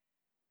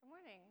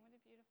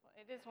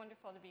It is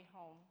wonderful to be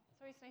home.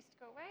 It's always nice to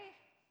go away.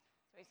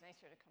 It's always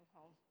nicer to come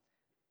home.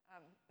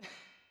 Um,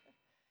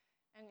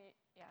 and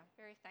yeah,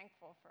 very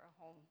thankful for a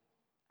home.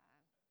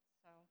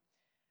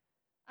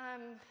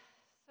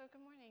 So good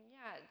morning.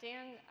 Yeah,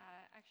 Dan,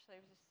 actually,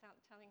 I was just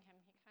telling him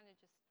he kind of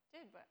just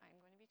did what I'm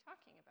going to be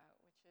talking about,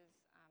 which is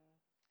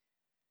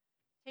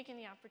taking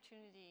the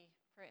opportunity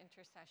for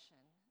intercession.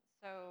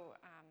 So,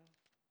 I'm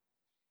just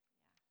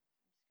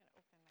going to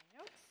open my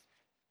notes.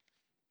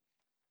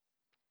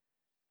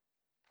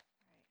 All right,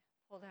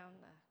 pull down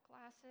the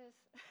glasses.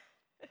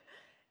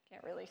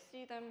 Can't really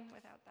see them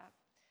without that.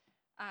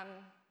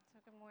 So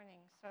good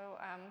morning.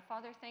 So,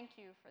 Father, thank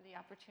you for the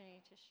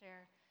opportunity to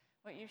share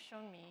what you've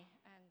shown me.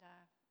 And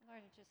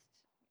Lord, I just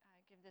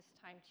give this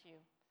time to you,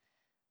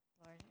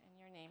 Lord, in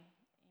your name.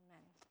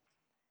 Amen.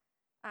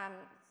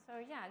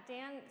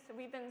 Dan, so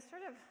we've been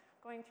sort of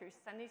going through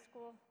Sunday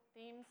school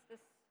themes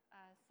this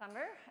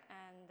summer.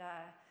 And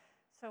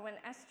so when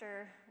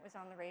Esther was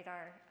on the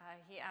radar,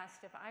 he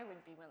asked if I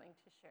would be willing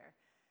to share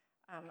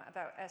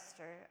about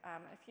Esther.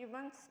 A few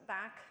months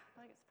back,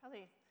 like it's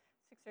probably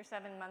 6 or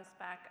 7 months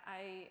back,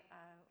 I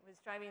was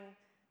driving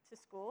to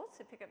school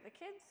to pick up the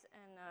kids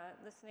and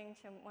listening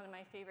to one of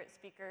my favorite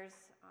speakers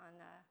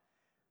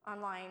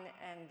online,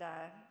 and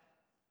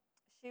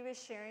she was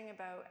sharing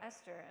about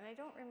Esther. And I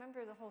don't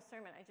remember the whole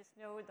sermon. I just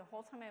know the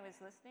whole time I was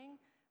listening,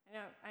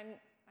 I'm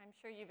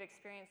sure you've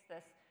experienced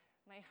this.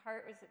 My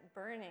heart was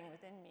burning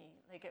within me.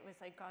 Like it was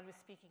like God was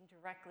speaking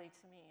directly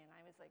to me, and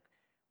I was like,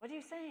 "What are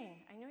you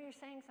saying? I know you're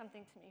saying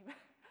something to me, but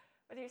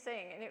what are you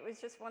saying?" And it was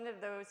just one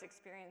of those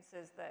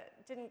experiences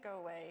that didn't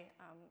go away.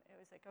 It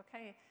was like,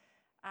 okay.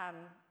 I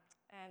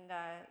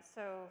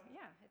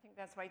think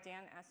that's why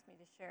Dan asked me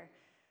to share.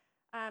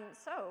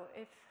 So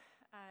if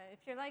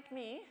you're like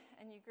me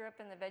and you grew up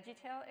in the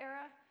VeggieTale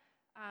era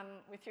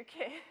with your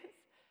kids,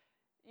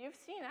 you've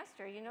seen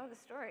Esther. You know the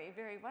story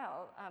very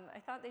well. I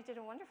thought they did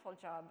a wonderful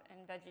job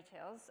in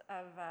VeggieTales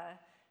of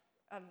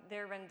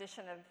their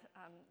rendition of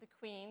the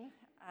Queen,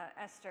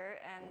 Esther,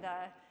 and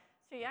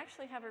so you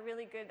actually have a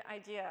really good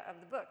idea of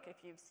the book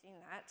if you've seen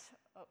that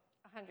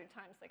 100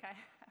 times like I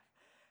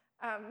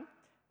have.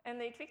 And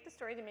they tweaked the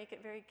story to make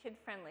it very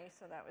kid-friendly,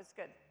 so that was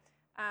good.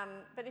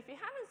 But if you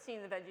haven't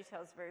seen the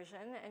VeggieTales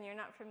version and you're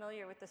not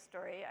familiar with the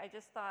story, I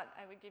just thought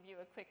I would give you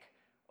a quick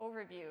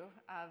overview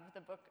of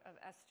the book of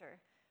Esther.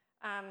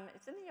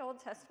 It's in the Old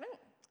Testament,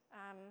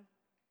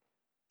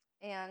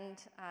 and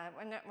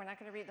we're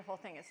not going to read the whole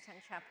thing. It's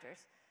 10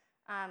 chapters.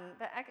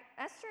 But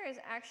Esther is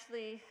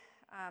actually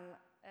a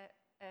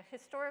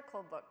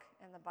historical book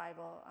in the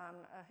Bible,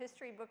 a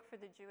history book for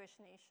the Jewish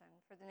nation,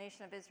 for the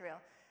nation of Israel.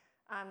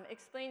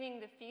 Explaining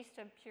the Feast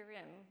of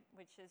Purim,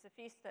 which is a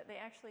feast that they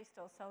actually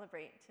still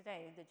celebrate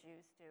today, the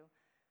Jews do.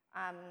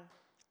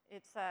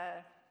 It's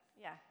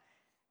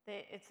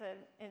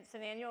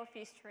an annual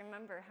feast to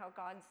remember how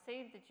God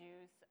saved the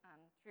Jews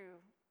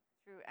through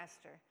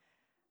Esther.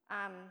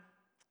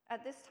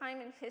 At this time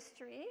in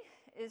history,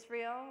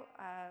 Israel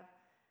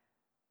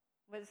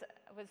was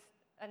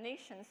a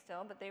nation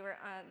still, but they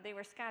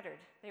were scattered.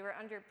 They were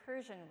under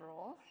Persian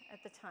rule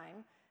at the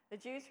time. The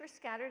Jews were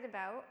scattered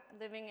about,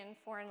 living in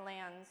foreign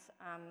lands,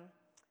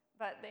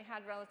 but they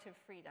had relative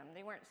freedom.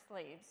 They weren't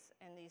slaves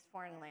in these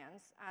foreign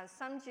lands.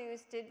 Some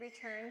Jews did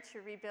return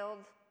to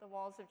rebuild the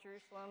walls of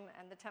Jerusalem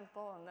and the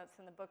temple, and that's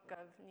in the book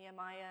of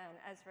Nehemiah and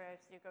Ezra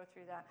as you go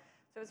through that.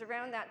 So it was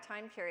around that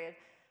time period.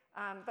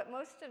 But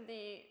most of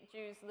the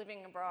Jews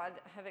living abroad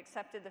have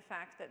accepted the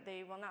fact that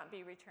they will not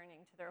be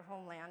returning to their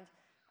homeland,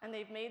 and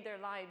they've made their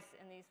lives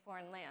in these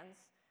foreign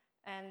lands.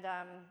 And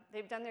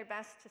they've done their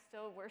best to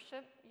still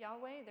worship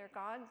Yahweh, their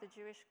God, the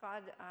Jewish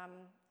God,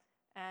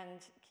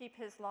 and keep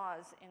his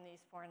laws in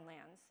these foreign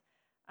lands.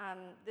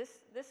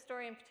 This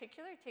story in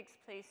particular takes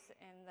place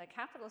in the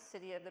capital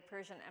city of the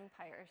Persian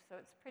Empire, so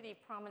it's a pretty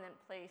prominent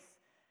place.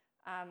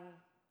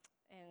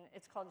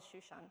 It's called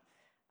Shushan.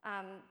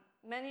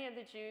 Many of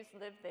the Jews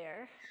lived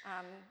there.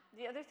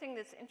 The other thing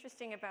that's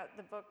interesting about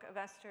the book of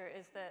Esther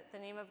is that the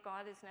name of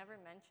God is never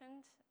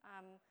mentioned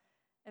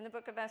in the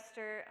book of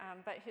Esther,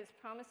 but his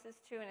promises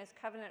to and his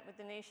covenant with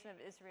the nation of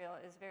Israel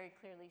is very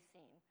clearly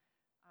seen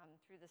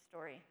through the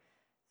story.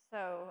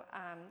 So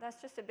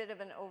that's just a bit of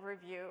an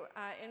overview.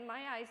 In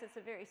my eyes, it's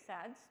a very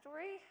sad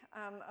story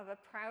of a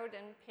proud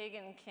and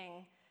pagan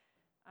king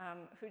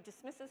who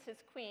dismisses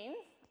his queen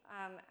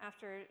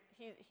after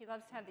he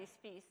loves to have these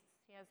feasts.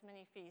 He has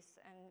many feasts,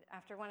 and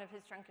after one of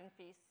his drunken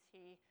feasts,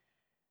 he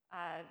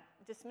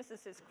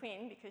dismisses his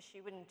queen because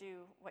she wouldn't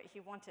do what he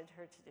wanted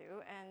her to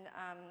do, and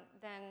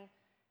then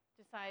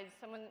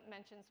someone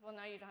mentions, well,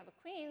 now you don't have a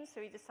queen, so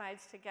he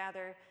decides to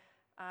gather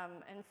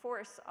and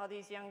force all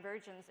these young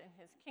virgins in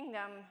his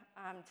kingdom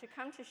to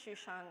come to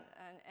Shushan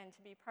and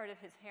to be part of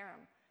his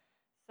harem.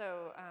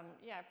 So,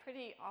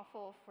 pretty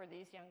awful for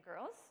these young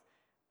girls.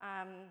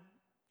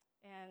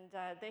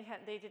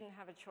 They didn't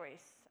have a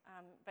choice.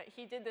 But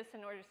he did this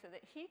in order so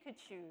that he could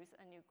choose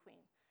a new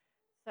queen.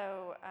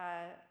 So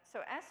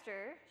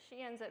Esther, she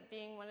ends up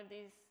being one of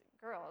these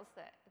girls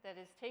that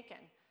is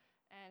taken.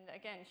 And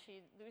again,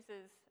 she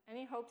loses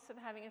any hopes of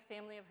having a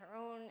family of her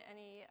own,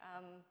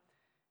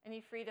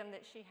 any freedom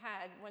that she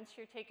had. Once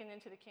you're taken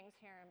into the king's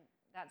harem,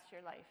 that's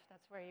your life.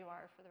 That's where you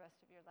are for the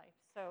rest of your life.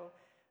 So,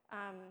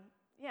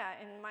 yeah,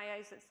 in my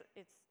eyes,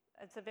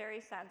 it's a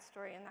very sad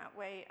story in that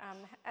way.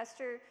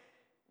 Esther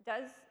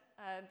does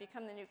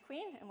become the new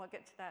queen, and we'll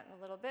get to that in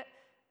a little bit.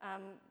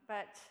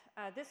 But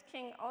this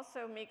king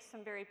also makes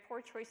some very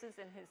poor choices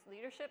in his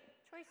leadership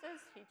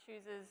choices. He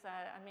chooses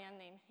a man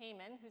named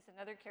Haman, who's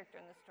another character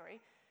in the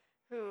story,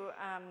 who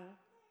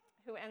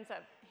ends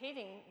up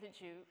hating the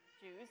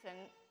Jews,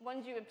 and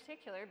one Jew in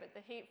particular, but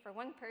the hate for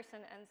one person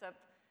ends up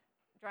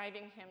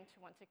driving him to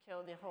want to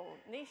kill the whole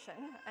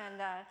nation.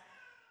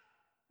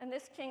 And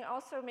this king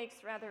also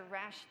makes rather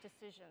rash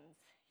decisions.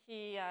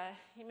 He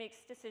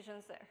makes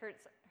decisions that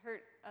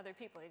hurt other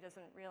people. He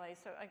doesn't realize.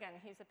 So again,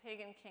 he's a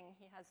pagan king.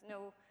 He has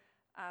no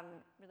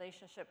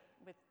relationship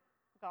with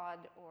God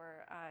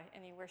or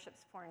any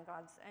worships foreign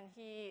gods. And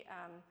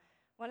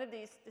one of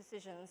these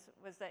decisions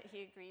was that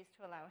he agrees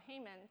to allow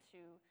Haman to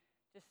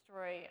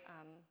destroy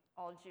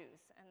all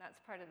Jews, and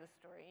that's part of the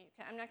story.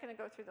 I'm not going to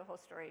go through the whole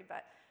story,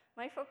 but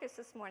my focus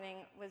this morning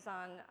is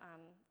on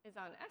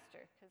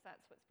Esther, because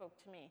that's what spoke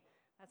to me.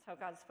 That's how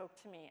God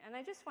spoke to me. And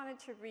I just wanted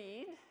to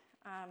read.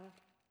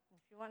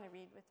 If you want to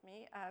read with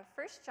me,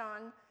 1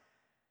 John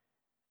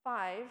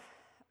 5,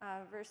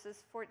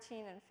 verses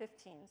 14 and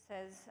 15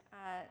 says,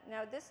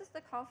 "Now this is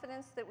the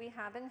confidence that we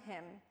have in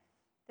him,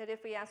 that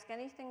if we ask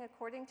anything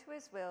according to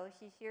his will,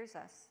 he hears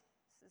us."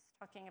 This is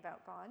talking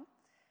about God.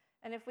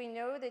 "And if we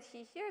know that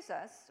he hears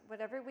us,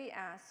 whatever we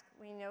ask,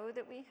 we know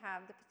that we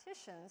have the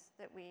petitions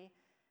that we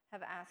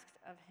have asked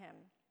of him."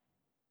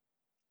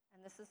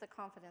 And this is the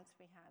confidence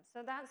we have.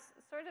 So that's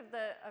sort of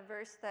a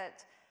verse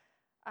that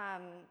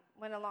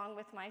went along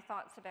with my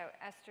thoughts about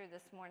Esther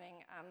this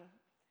morning.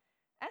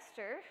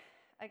 Esther,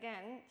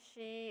 again,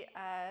 she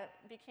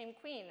became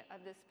queen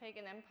of this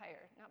pagan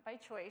empire, not by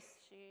choice.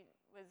 She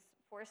was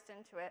forced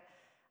into it.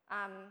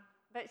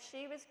 But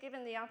she was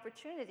given the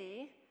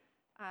opportunity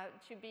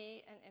to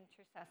be an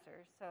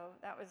intercessor. So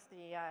that was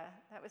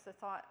the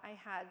thought I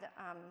had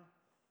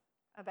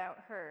about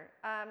her.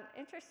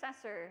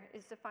 Intercessor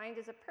is defined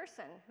as a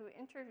person who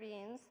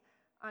intervenes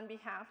on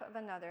behalf of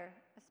another,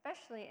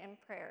 especially in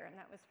prayer, and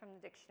that was from the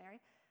dictionary.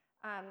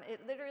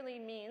 It literally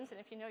means, and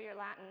if you know your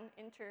Latin,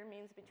 inter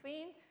means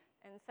between,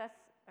 and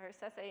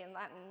sesse in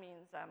Latin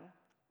means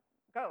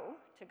go,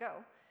 to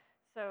go.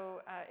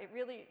 So it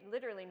really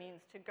literally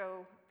means to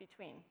go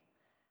between.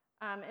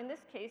 In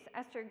this case,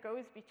 Esther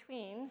goes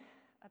between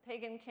a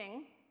pagan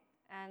king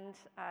and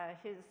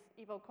his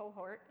evil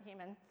cohort,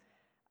 Haman,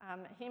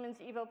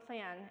 Haman's evil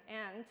plan,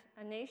 and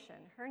a nation,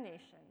 her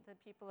nation, the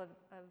people of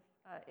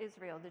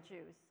Israel, the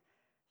Jews.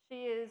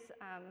 She is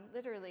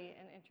literally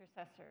an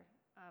intercessor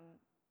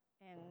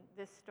in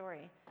this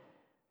story.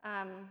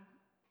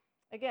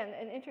 Again,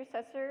 an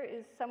intercessor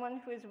is someone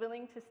who is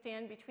willing to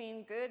stand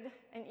between good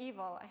and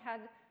evil. I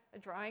had a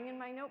drawing in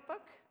my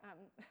notebook,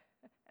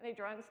 and I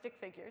draw in stick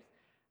figures.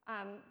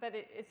 But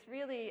it's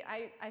really,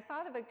 I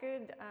thought of a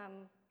good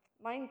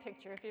mind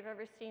picture if you've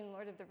ever seen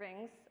Lord of the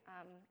Rings,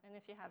 and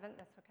if you haven't,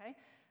 that's okay.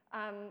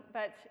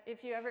 But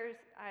if you ever,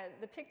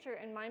 the picture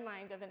in my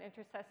mind of an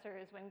intercessor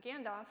is when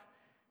Gandalf,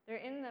 they're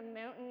in the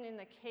mountain in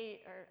the cave,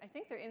 or I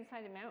think they're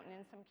inside a mountain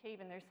in some cave,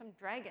 and there's some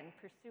dragon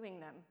pursuing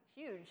them,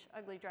 huge,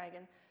 ugly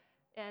dragon.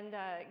 And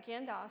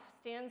Gandalf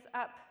stands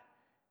up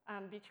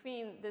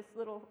between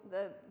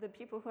the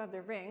people who have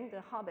the ring,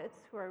 the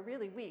hobbits, who are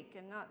really weak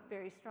and not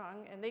very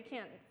strong, and they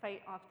can't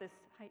fight off this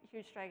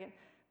huge dragon.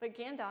 But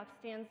Gandalf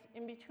stands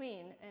in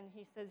between, and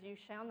he says, "You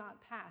shall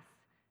not pass."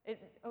 It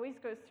always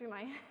goes through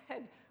my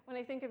head when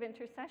I think of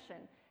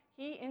intercession.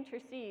 He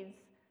intercedes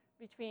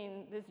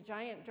between this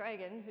giant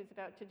dragon who's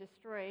about to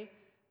destroy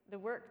the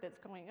work that's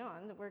going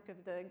on, the work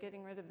of the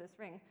getting rid of this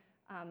ring,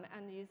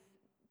 and these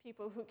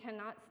people who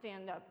cannot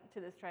stand up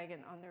to this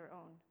dragon on their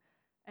own.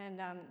 And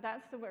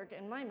that's the work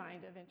in my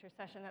mind of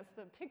intercession. That's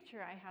the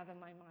picture I have in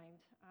my mind.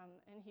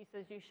 And he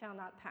says, "You shall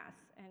not pass."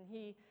 And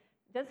he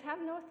does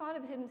have no thought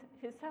of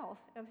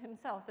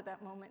himself at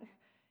that moment.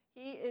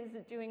 He is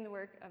doing the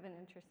work of an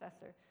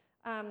intercessor.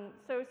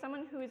 So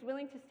someone who is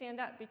willing to stand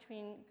up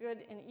between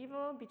good and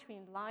evil,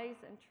 between lies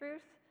and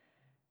truth,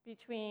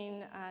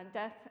 between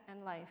death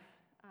and life.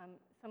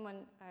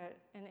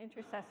 An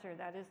intercessor,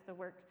 that is the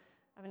work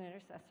of an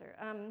intercessor.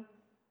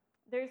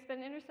 There's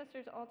been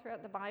intercessors all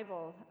throughout the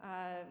Bible.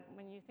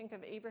 When you think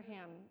of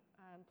Abraham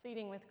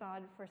pleading with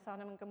God for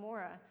Sodom and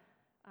Gomorrah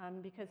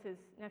because his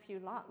nephew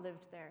Lot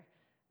lived there.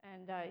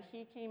 And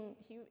he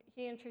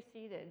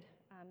interceded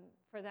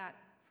for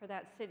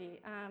that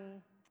city.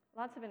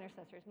 Lots of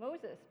intercessors.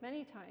 Moses,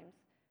 many times,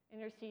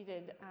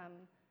 interceded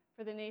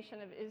for the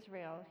nation of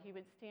Israel. He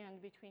would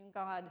stand between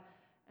God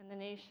and the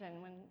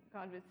nation when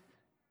God was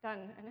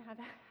done and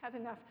had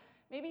enough.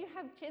 Maybe you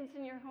have kids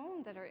in your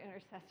home that are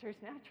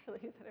intercessors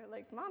naturally, that are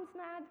like, "Mom's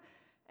mad,"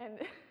 and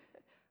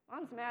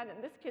Mom's mad,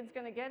 and this kid's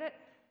going to get it.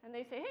 And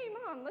they say, "Hey,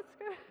 Mom, let's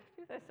go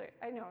do this." Or,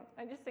 I know,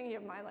 I'm just thinking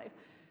of my life.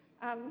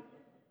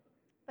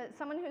 but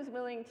someone who's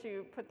willing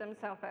to put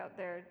themselves out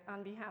there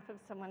on behalf of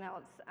someone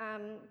else.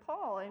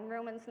 Paul in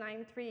Romans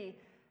 9:3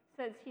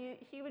 says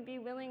he would be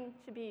willing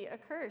to be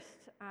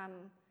accursed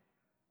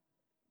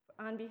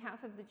on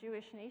behalf of the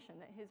Jewish nation,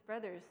 that his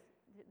brothers,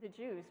 the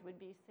Jews, would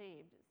be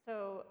saved.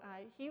 So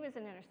he was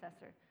an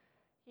intercessor.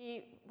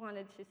 He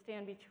wanted to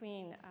stand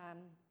between,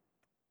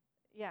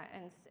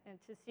 and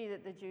to see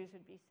that the Jews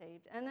would be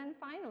saved. And then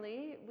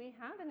finally, we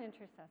have an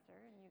intercessor,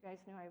 and you guys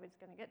knew I was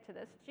going to get to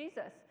this,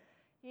 Jesus.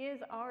 He's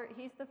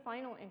the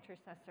final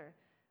intercessor.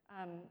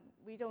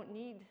 We don't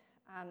need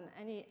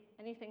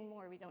anything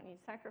more. We don't need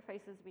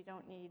sacrifices. We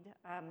don't need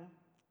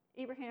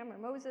Abraham or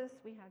Moses.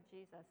 We have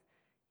Jesus.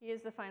 He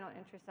is the final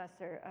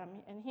intercessor,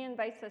 and he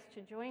invites us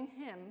to join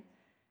him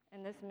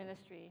in this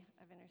ministry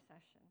of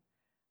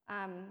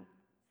intercession.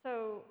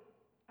 So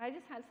I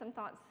just had some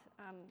thoughts.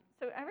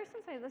 So ever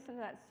since I listened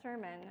to that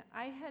sermon,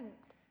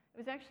 it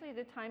was actually at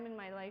a time in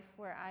my life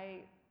where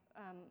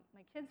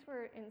my kids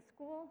were in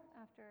school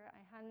after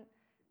I hadn't,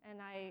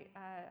 and I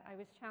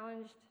was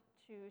challenged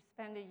to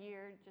spend a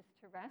year just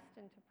to rest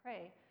and to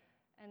pray.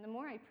 And the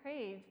more I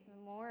prayed,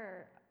 the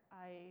more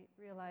I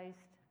realized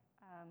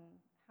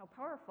how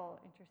powerful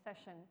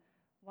intercession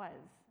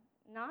was.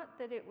 Not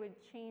that it would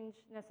change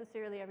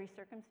necessarily every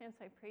circumstance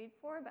I prayed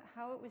for, but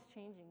how it was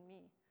changing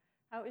me,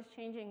 how it was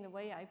changing the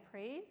way I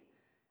prayed,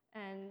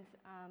 and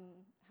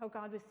how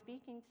God was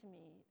speaking to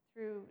me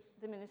through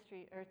the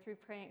ministry, or through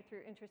praying,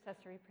 through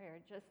intercessory prayer,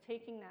 just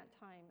taking that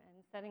time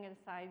and setting it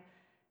aside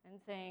and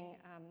saying,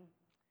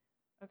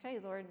 okay,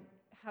 Lord,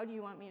 how do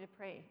you want me to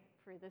pray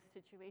for this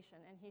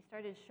situation? And he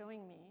started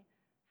showing me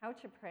how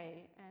to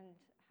pray and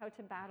how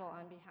to battle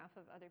on behalf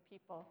of other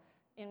people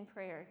in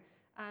prayer.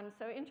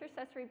 So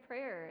intercessory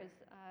prayer,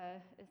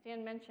 as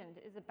Dan mentioned,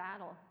 is a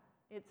battle.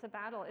 It's a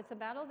battle. It's a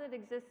battle that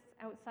exists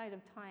outside of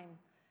time.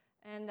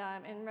 And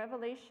in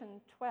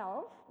Revelation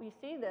 12, we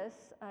see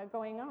this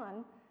going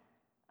on.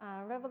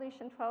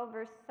 Revelation 12,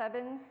 verse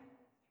 7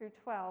 through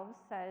 12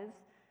 says,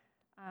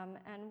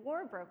 and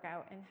war broke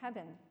out in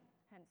heaven,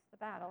 hence the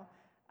battle.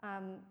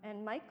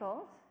 And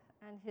Michael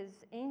and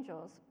his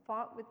angels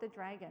fought with the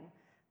dragon.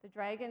 The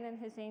dragon and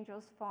his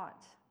angels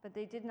fought, but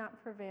they did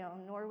not prevail,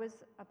 nor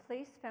was a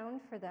place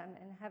found for them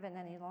in heaven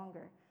any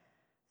longer.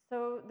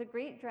 So the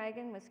great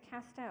dragon was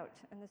cast out,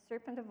 and the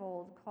serpent of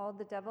old, called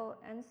the devil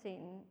and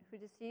Satan, who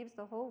deceives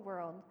the whole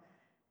world,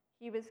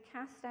 he was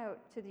cast out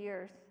to the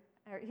earth,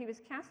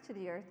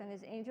 and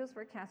his angels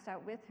were cast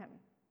out with him.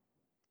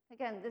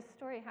 Again, this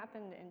story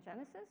happened in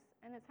Genesis,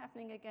 and it's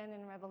happening again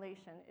in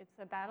Revelation. It's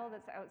a battle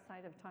that's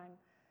outside of time.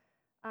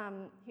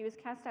 He was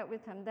cast out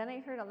with him. Then I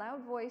heard a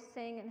loud voice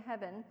saying in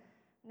heaven,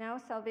 now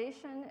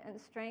salvation and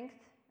strength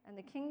and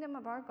the kingdom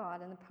of our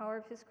God and the power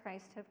of his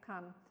Christ have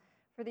come.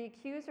 For the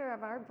accuser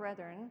of our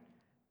brethren,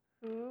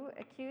 who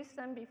accused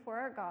them before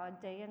our God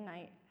day and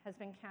night, has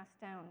been cast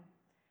down.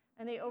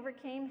 And they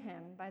overcame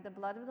him by the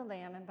blood of the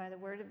Lamb and by the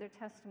word of their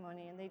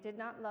testimony, and they did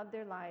not love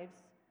their lives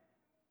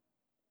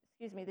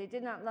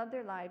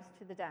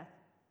to the death.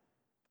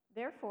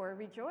 Therefore,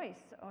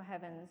 rejoice, O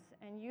heavens,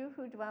 and you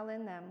who dwell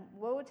in them.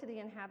 Woe to the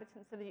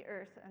inhabitants of the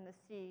earth and the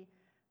sea,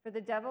 for the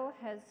devil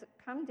has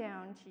come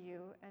down to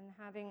you and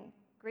having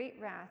great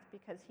wrath,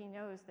 because he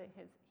knows that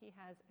he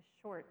has a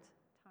short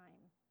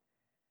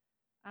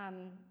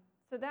time.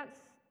 So that's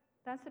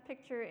a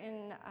picture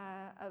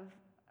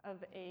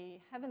of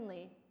a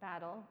heavenly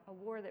battle, a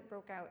war that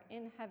broke out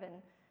in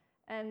heaven.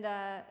 And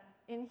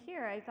in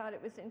here, I thought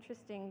it was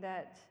interesting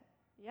that,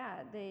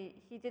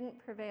 he didn't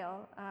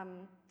prevail.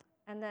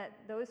 And that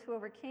those who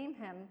overcame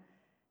him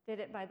did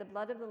it by the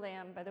blood of the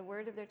Lamb, by the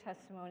word of their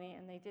testimony,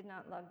 and they did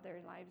not love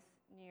their lives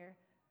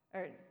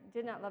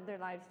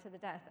to the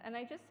death. And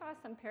I just saw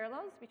some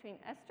parallels between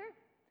Esther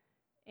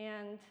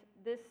and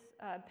this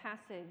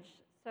passage.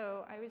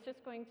 So I was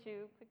just going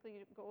to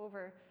quickly go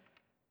over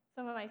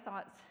some of my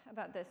thoughts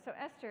about this. So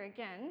Esther,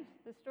 again,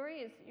 the story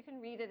is, you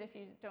can read it if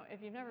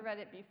you've never read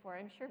it before.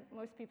 I'm sure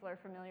most people are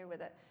familiar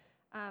with it.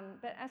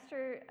 But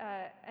Esther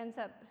ends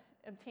up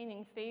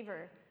obtaining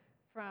favor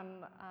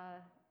from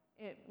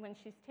when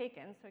she's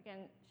taken. So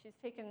again, she's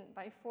taken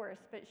by force,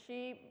 but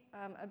she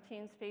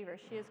obtains favor.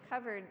 She is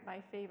covered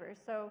by favor.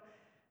 So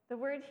the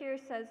word here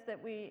says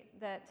that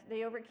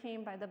they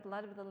overcame by the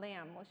blood of the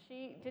Lamb. Well,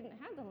 she didn't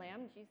have the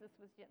Lamb. Jesus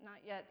was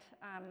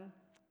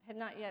had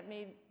not yet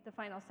made the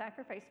final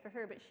sacrifice for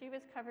her, but she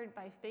was covered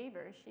by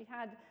favor. She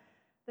had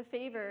the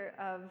favor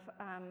of,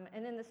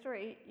 and in the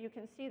story, you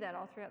can see that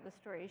all throughout the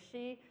story.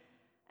 She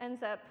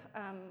ends up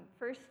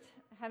first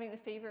having the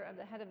favor of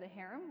the head of the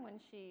harem. When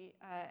she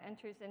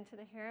enters into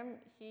the harem,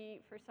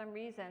 for some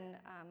reason,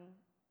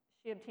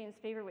 she obtains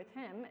favor with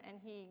him, and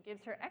he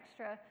gives her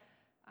extra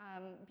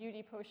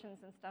beauty potions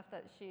and stuff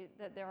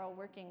that they're all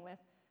working with.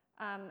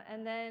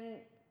 And then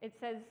it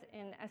says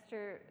in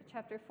Esther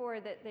chapter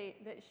 4 that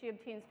she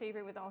obtains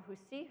favor with all who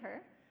see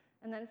her.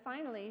 And then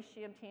finally,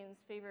 she obtains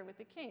favor with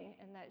the king,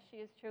 and that she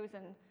is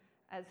chosen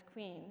as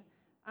queen.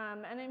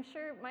 And I'm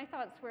sure my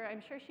thoughts were,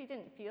 I'm sure she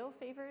didn't feel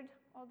favored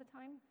all the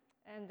time.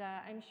 And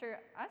I'm sure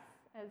us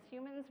as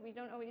humans, we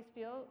don't always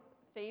feel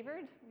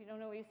favored.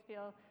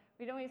 We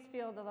We don't always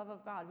feel the love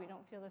of God. We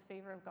don't feel the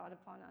favor of God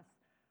upon us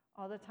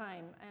all the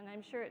time. And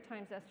I'm sure at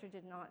times Esther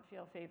did not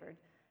feel favored.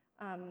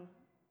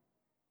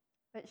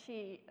 But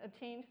she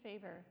obtained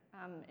favor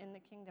in the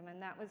kingdom,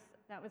 and that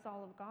was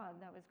all of God.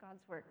 That was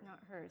God's work, not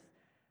hers.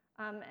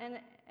 And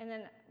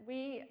then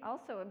we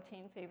also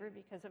obtain favor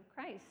because of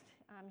Christ.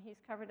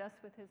 He's covered us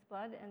with his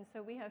blood, and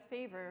so we have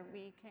favor.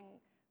 We can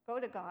go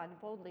to God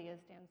boldly, as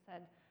Dan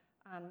said,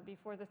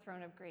 before the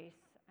throne of grace.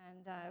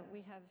 And we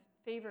have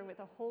favor with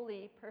a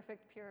holy,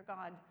 perfect, pure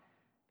God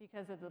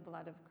because of the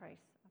blood of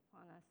Christ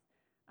upon us.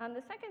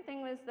 The second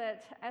thing was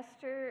that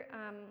Esther,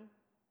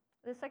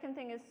 the second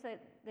thing is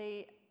that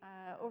they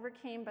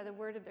overcame by the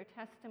word of their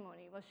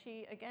testimony. Well,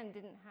 she, again,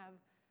 didn't have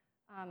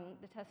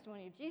the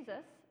testimony of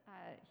Jesus.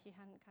 He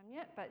hadn't come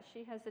yet, but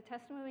she has the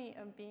testimony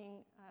of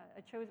being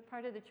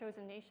part of the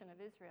chosen nation of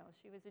Israel.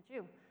 She was a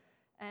Jew.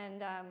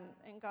 And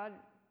God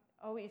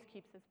always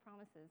keeps his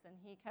promises, and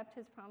he kept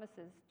his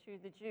promises to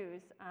the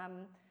Jews.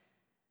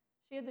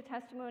 She had the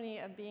testimony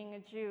of being a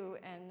Jew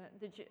and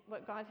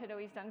what God had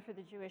always done for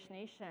the Jewish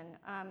nation.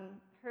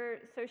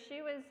 So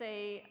she was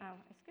I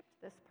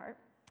skipped this part,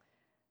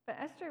 but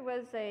Esther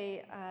was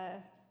a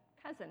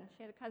cousin.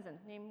 She had a cousin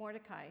named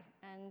Mordecai,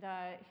 and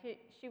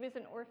she was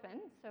an orphan,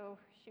 so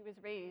she was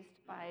raised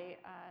by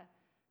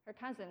her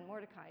cousin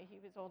Mordecai. He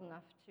was old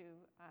enough to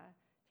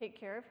take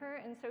care of her,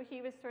 and so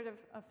he was sort of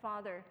a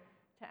father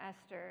to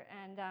Esther.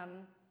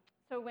 And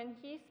so when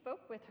he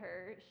spoke with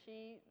her,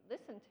 she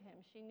listened to him.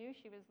 She knew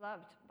she was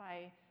loved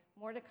by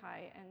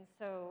Mordecai, and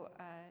so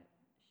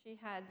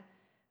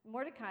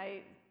Mordecai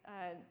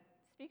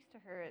speaks to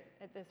her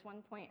at this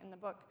one point in the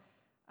book.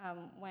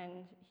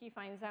 When he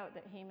finds out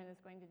that Haman is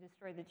going to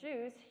destroy the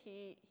Jews,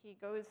 he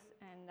goes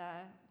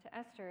to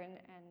Esther and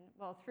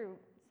through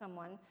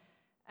someone,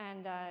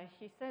 and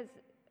he says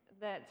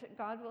that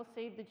God will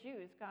save the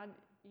Jews.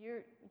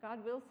 God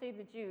will save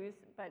the Jews,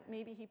 but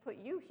maybe he put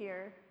you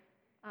here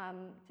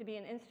to be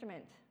an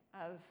instrument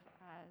of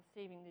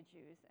saving the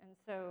Jews. And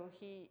so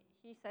he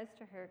says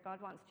to her, God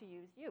wants to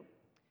use you.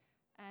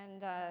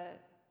 And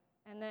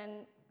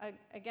then,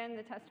 again,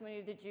 the testimony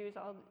of the Jews,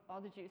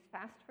 all the Jews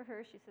fast for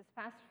her. She says,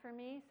 fast for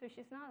me. So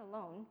she's not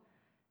alone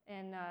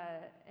in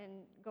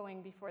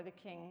going before the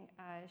king.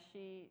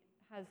 She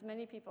has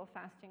many people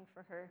fasting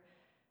for her.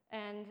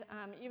 And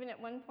even at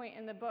one point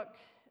in the book,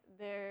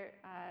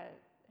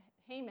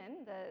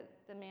 Haman,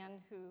 the man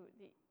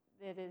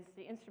that is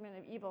the instrument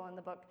of evil in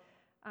the book,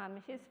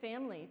 his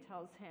family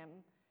tells him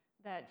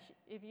that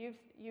if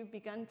you've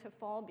begun to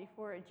fall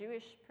before a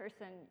Jewish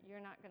person,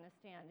 you're not going to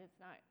stand. It's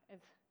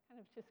kind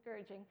of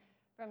discouraging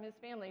from his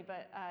family,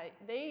 but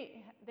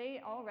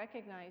they all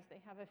recognize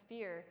they have a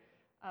fear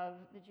of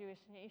the Jewish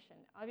nation.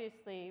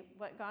 Obviously,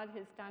 what God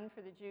has done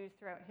for the Jews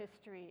throughout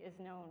history is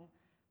known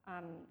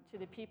to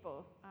the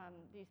people,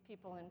 these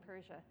people in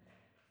Persia.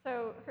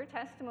 So her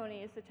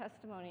testimony is the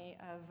testimony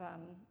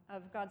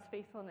of God's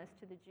faithfulness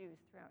to the Jews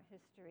throughout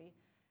history.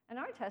 And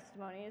our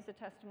testimony is the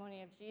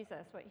testimony of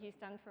Jesus, what he's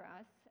done for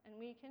us, and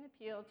we can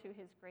appeal to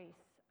his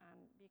grace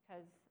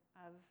because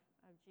of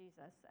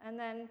Jesus. And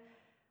then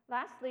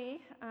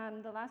lastly,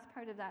 the last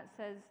part of that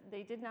says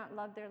they did not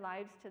love their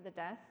lives to the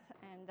death.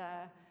 And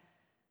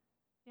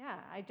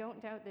I don't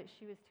doubt that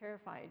she was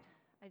terrified.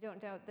 I don't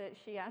doubt that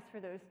she asked for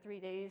those 3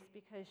 days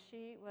because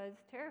she was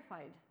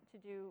terrified to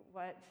do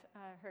what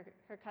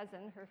her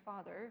cousin, her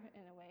father,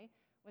 in a way,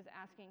 was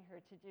asking her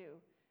to do.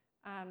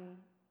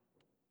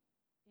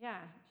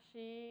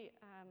 She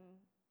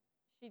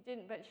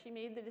didn't, but she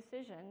made the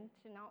decision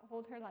to not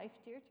hold her life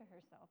dear to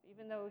herself,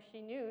 even though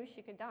she knew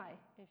she could die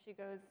if she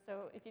goes.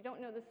 So if you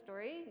don't know the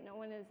story, no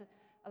one is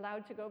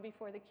allowed to go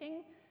before the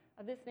king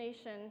of this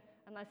nation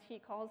unless he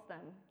calls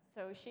them.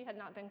 So she had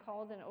not been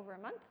called in over a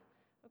month,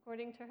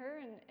 according to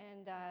her,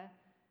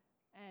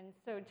 and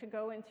so to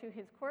go into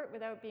his court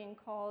without being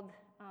called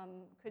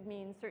could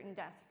mean certain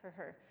death for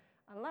her,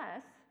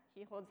 unless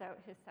he holds out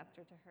his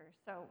scepter to her.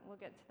 So we'll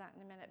get to that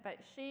in a minute. But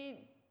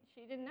she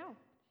didn't know.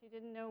 She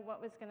didn't know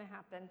what was going to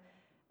happen.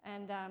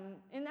 And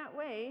in that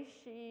way,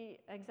 she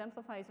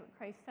exemplifies what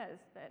Christ says,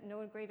 that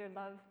no greater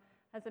love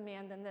has a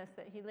man than this,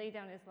 that he laid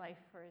down his life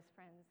for his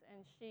friends.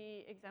 And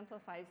she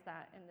exemplifies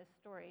that in this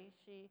story.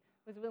 She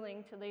was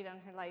willing to lay down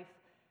her life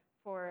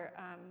for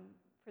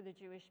the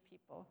Jewish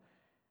people.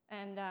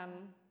 And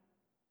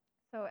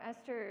so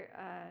Esther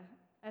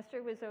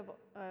was,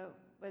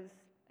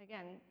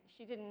 again,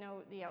 she didn't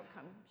know the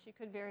outcome. She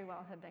could very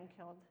well have been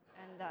killed,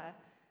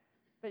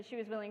 but she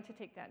was willing to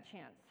take that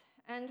chance.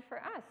 And for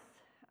us,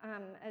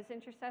 as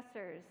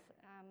intercessors,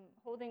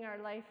 holding our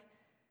life,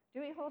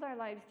 do we hold our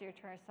lives dear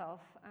to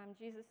ourselves?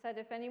 Jesus said,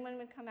 if anyone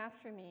would come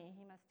after me,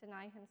 he must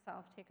deny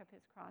himself, take up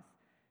his cross,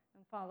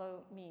 and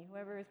follow me.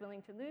 Whoever is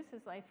willing to lose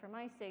his life for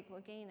my sake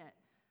will gain it.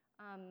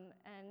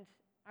 And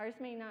ours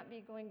may not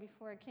be going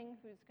before a king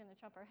who's going to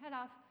chop our head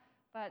off,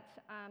 but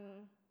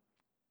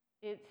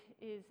it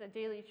is a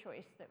daily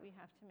choice that we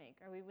have to make.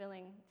 Are we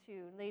willing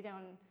to lay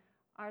down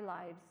our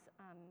lives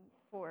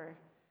for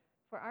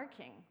our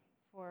king,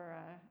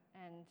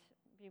 and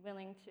be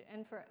willing to,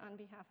 and on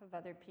behalf of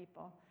other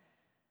people?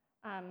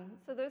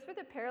 So those were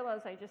the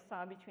parallels I just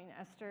saw between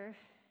Esther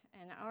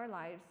and our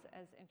lives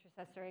as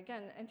intercessor.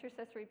 Again,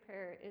 intercessory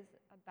prayer is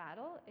a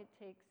battle. It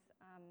takes,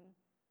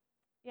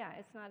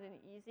 it's not an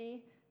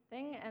easy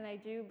thing, and I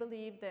do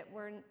believe that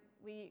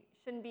we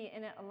shouldn't be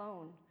in it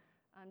alone.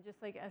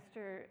 Just like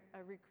Esther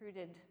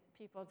recruited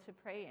people to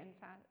pray and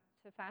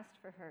to fast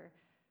for her.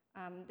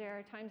 There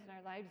are times in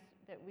our lives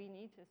that we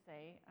need to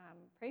say,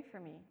 pray for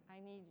me. I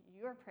need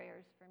your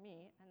prayers for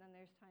me. And then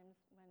there's times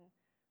when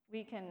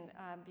we can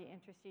be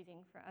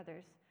interceding for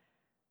others.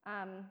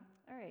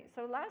 All right,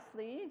 so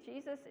lastly,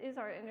 Jesus is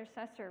our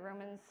intercessor.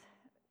 Romans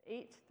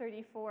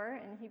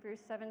 8:34 and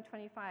Hebrews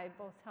 7:25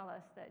 both tell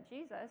us that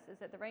Jesus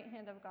is at the right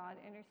hand of God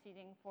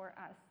interceding for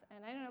us.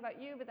 And I don't know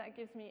about you, but that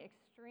gives me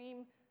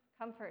extreme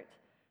comfort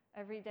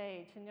every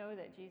day to know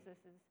that Jesus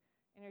is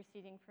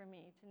interceding for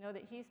me, to know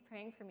that he's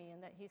praying for me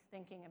and that he's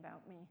thinking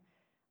about me.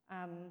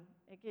 And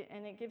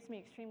it gives me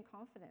extreme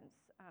confidence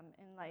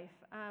in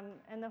life.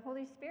 And the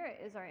Holy Spirit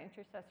is our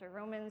intercessor.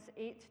 Romans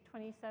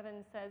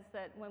 8:27 says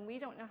that when we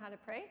don't know how to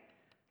pray,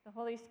 the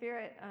Holy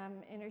Spirit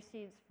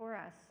intercedes for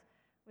us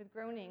with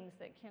groanings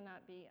that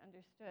cannot be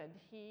understood.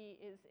 He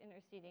is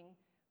interceding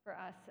for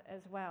us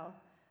as well.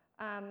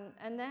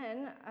 And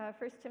then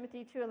 1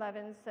 Timothy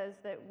 2:11 says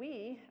that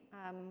we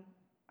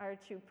are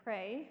to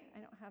pray. I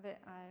don't have it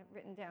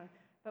written down,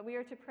 but we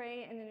are to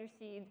pray and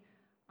intercede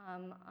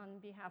on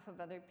behalf of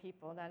other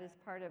people. That is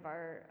part of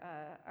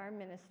our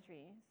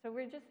ministry. So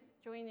we're just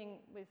joining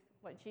with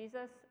what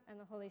Jesus and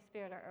the Holy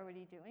Spirit are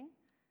already doing.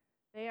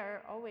 They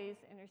are always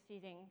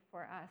interceding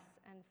for us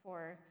and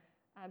for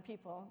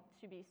people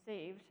to be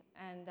saved.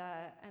 And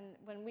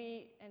when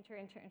we enter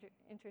into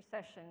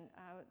intercession,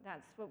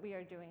 that's what we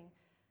are doing.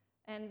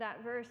 And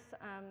that verse,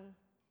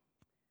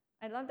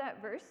 I love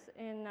that verse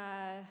in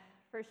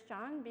 1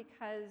 John,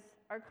 because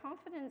our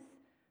confidence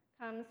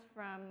comes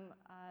from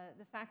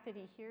the fact that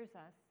he hears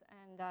us.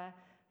 And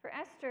for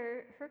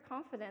Esther, her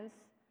confidence,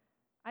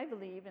 I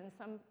believe, in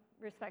some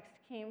respects,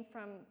 came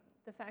from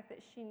the fact that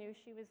she knew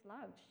she was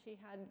loved.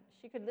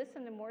 She could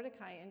listen to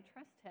Mordecai and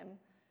trust him.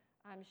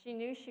 She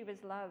knew she was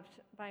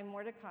loved by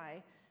Mordecai,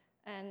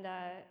 and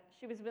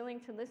she was willing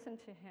to listen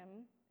to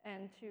him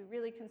and to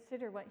really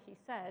consider what he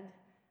said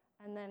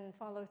and then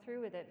follow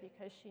through with it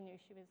because she knew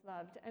she was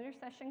loved.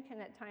 Intercession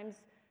can at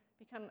times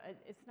become,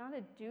 it's not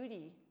a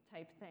duty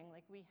type thing,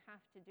 like we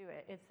have to do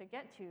it. It's a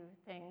get-to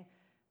thing,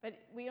 but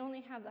we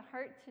only have the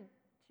heart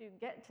to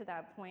get to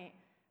that point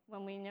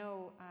when we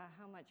know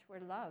how much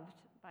we're loved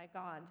by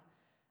God.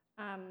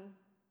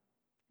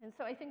 And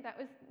so I think that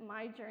was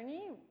my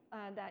journey.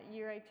 That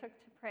year I took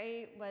to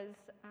pray was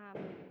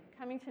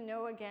coming to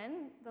know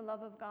again the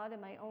love of God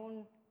in my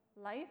own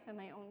life and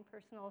my own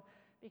personal,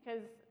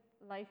 because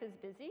life is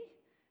busy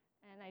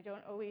and I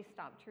don't always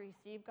stop to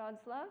receive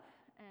God's love.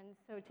 And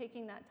so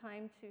taking that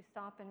time to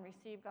stop and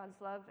receive God's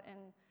love,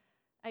 and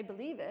I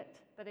believe it,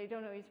 but I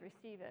don't always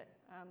receive it.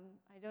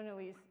 I don't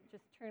always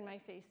just turn my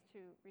face to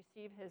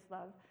receive his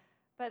love.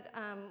 But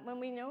when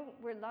we know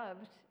we're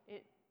loved,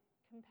 it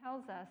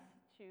compels us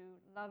to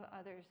love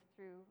others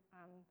through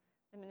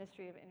the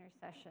ministry of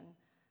intercession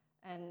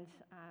and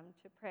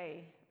to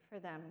pray for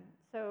them.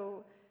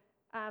 So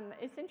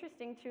it's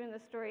interesting, too, in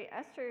the story,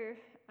 Esther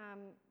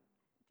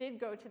did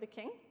go to the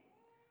king,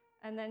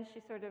 and then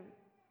she sort of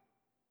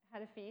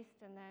had a feast,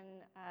 and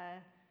then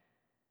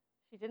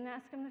she didn't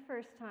ask him the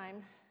first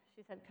time.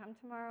 She said, come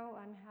tomorrow,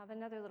 I'm have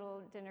another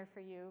little dinner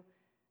for you.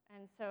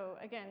 And so,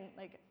 again,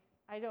 like,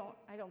 I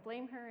don't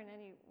blame her in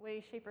any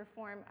way, shape, or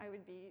form. I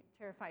would be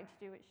terrified to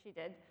do what she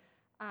did.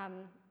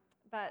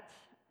 But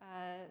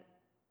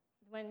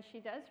when she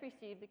does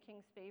receive the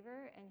king's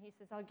favor, and he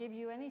says, I'll give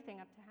you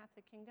anything up to half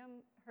the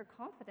kingdom, her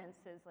confidence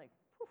is like,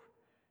 poof.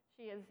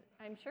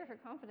 I'm sure her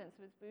confidence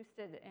was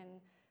boosted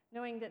in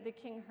knowing that the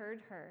king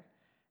heard her.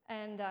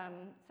 And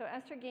so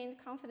Esther gained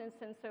confidence,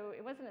 and so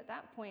it wasn't at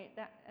that point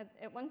that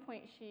at one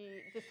point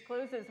she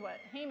discloses what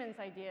Haman's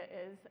idea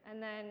is,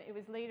 and then it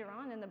was later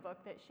on in the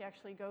book that she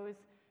actually goes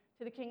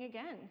to the king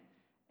again.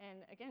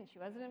 And again, she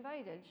wasn't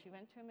invited. She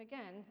went to him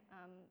again,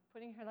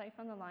 putting her life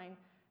on the line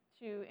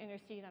to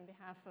intercede on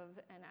behalf of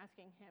and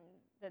asking him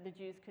that the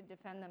Jews could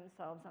defend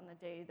themselves on the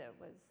day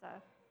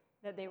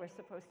that they were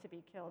supposed to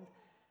be killed.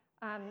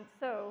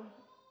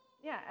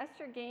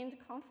 Esther gained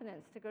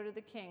confidence to go to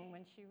the king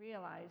when she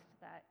realized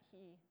that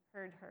he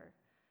heard her.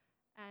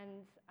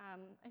 And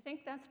I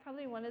think that's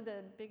probably one of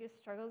the biggest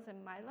struggles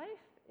in my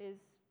life, is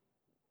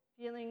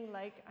feeling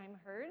like I'm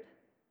heard.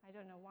 I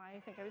don't know why. I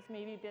think I was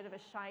maybe a bit of a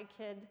shy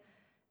kid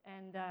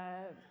and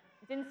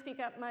didn't speak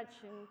up much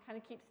and kind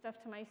of keep stuff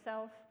to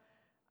myself.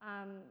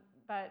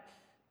 But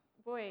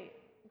boy,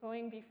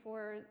 going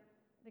before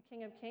the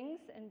King of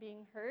Kings and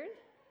being heard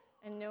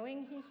and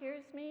knowing he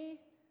hears me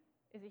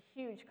is a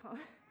huge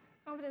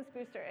confidence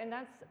booster. And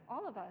that's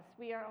all of us.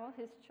 We are all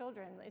his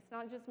children. It's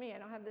not just me. I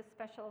don't have this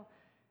special,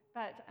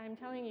 but I'm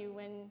telling you,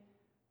 when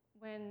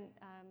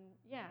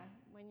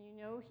you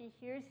know he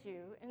hears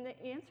you, and the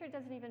answer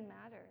doesn't even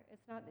matter.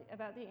 It's not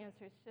about the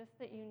answer. It's just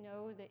that you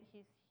know that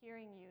he's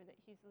hearing you, that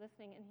he's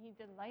listening, and he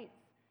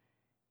delights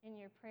in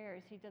your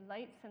prayers. He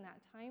delights in that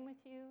time with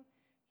you.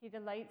 He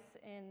delights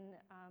in,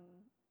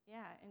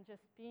 in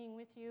just being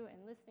with you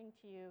and listening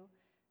to you.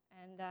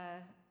 And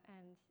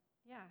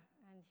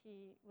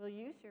he will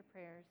use your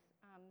prayers.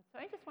 So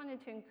I just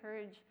wanted to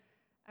encourage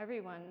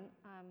everyone,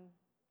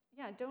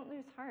 don't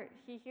lose heart.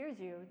 He hears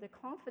you. The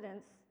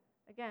confidence,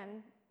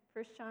 again,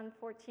 1 John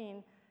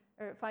 14,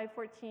 or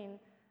 5:14,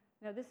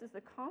 now this is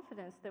the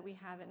confidence that we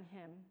have in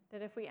him,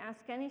 that if we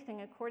ask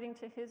anything according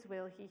to his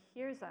will, he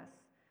hears us.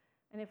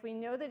 And if we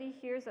know that he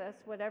hears us,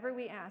 whatever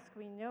we ask,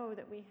 we know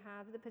that we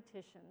have the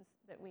petitions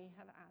that we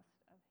have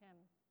asked of him.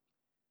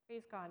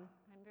 Praise God.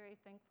 I'm very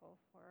thankful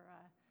for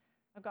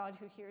a God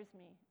who hears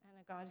me and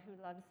a God who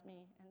loves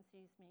me and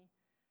sees me.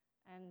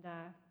 And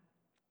I'm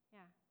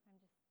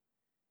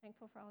just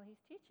thankful for all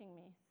he's teaching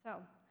me.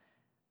 So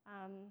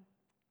I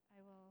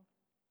will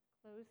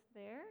close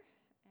there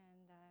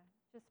and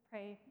just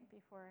pray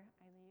before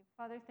I leave.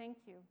 Father, thank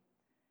you.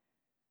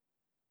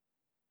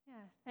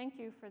 Thank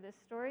you for this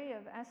story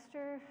of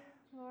Esther,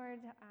 Lord.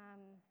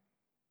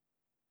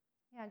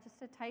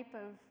 Just a type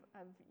of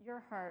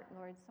your heart,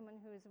 Lord, someone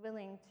who is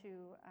willing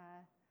to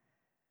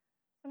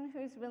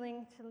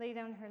lay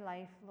down her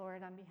life,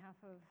 Lord, on behalf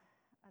of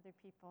other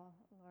people,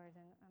 Lord,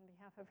 and on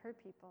behalf of her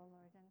people,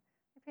 Lord. And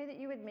I pray that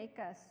you would make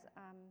us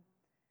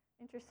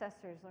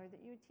intercessors, Lord,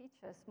 that you would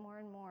teach us more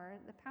and more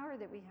the power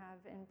that we have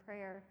in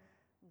prayer,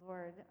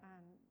 Lord,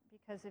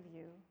 because of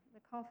you,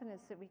 the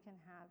confidence that we can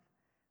have,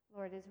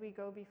 Lord, as we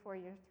go before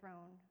your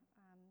throne.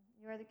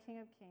 You are the King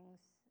of Kings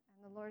and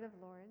the Lord of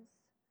Lords.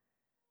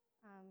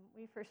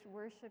 We first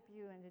worship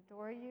you and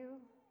adore you.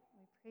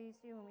 We praise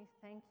you and we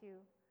thank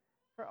you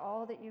for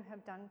all that you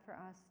have done for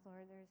us,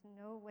 Lord. There's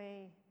no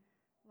way,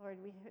 Lord,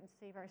 we could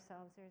save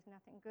ourselves. There's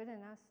nothing good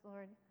in us,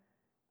 Lord.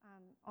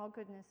 All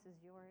goodness is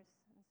yours.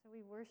 And so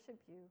we worship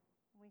you,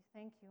 and we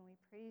thank you, and we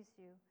praise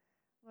you.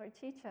 Lord,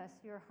 teach us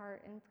your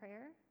heart in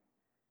prayer.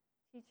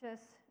 Teach us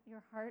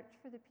your heart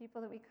for the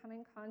people that we come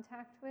in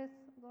contact with,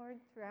 Lord,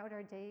 throughout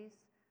our days.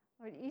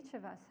 Lord, each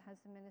of us has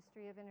a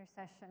ministry of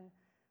intercession,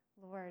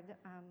 Lord,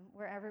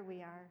 wherever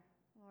we are.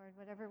 Lord,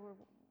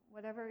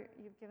 whatever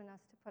you've given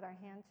us to put our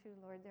hand to,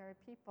 Lord, there are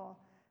people,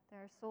 there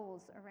are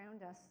souls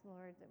around us,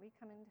 Lord, that we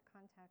come into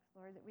contact,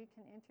 Lord, that we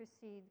can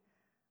intercede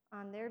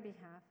on their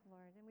behalf,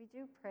 Lord. And we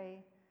do pray,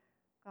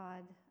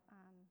 God,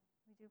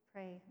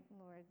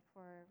 Lord,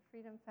 for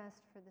Freedom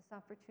Fest, for this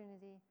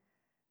opportunity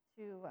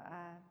to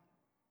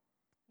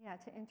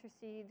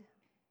intercede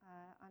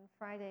on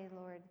Friday,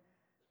 Lord.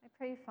 I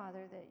pray,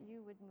 Father, that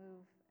you would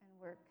move and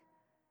work,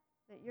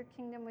 that your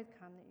kingdom would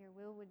come, that your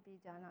will would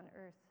be done on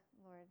earth,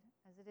 Lord,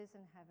 as it is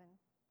in heaven.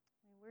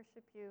 We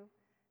worship you,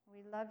 and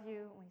we love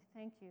you, and we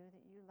thank you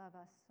that you love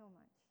us so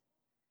much.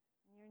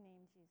 In your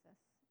name, Jesus.